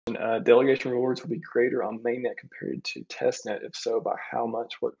Delegation rewards will be greater on MainNet compared to TestNet. If so, by how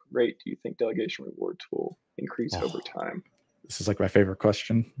much? What rate do you think delegation rewards will increase over time? This is like my favorite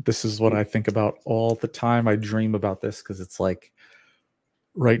question. This is what I think about all the time. I dream about this because it's like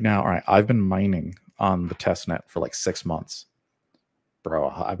right now, all right, I've been mining on the testnet for like 6 months. Bro,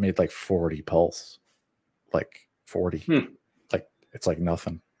 I've made like 40 pulse. Like 40. Like it's like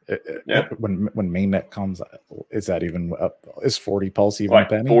nothing. When MainNet comes, is that even up? Is 40 pulse even like a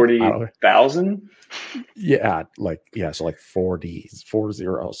penny? 40,000? Yeah, like so like 40.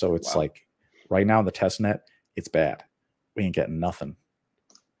 So it's like right now the testnet, it's bad. We ain't getting nothing.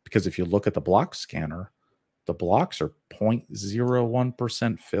 Because if you look at the block scanner, the blocks are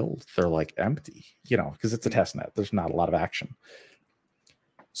 0.01% filled. They're like empty, because it's a test net. There's not a lot of action.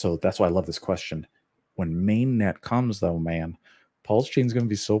 So that's why I love this question. When MainNet comes, though, man, PulseChain is going to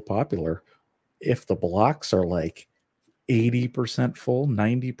be so popular. If the blocks are like 80% full,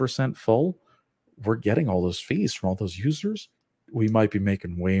 90% full, we're getting all those fees from all those users. We might be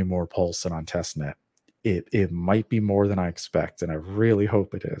making way more pulse than on testnet. It might be more than I expect, and I really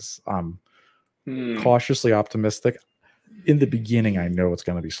hope it is. I'm cautiously optimistic. In the beginning, I know it's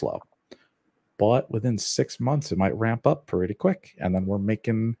going to be slow, but within 6 months, it might ramp up pretty quick, and then we're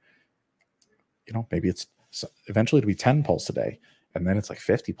making, maybe it's eventually it'll be 10 pulse a day, and then it's like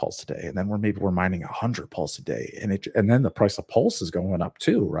 50 pulse a day, and then we're mining 100 pulse a day, and then the price of pulse is going up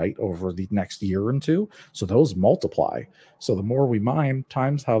too, right, over the next year or two. So those multiply. So the more we mine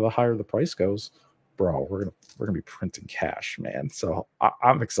times how the higher the price goes, bro, we're gonna be printing cash, man. So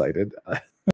I'm excited.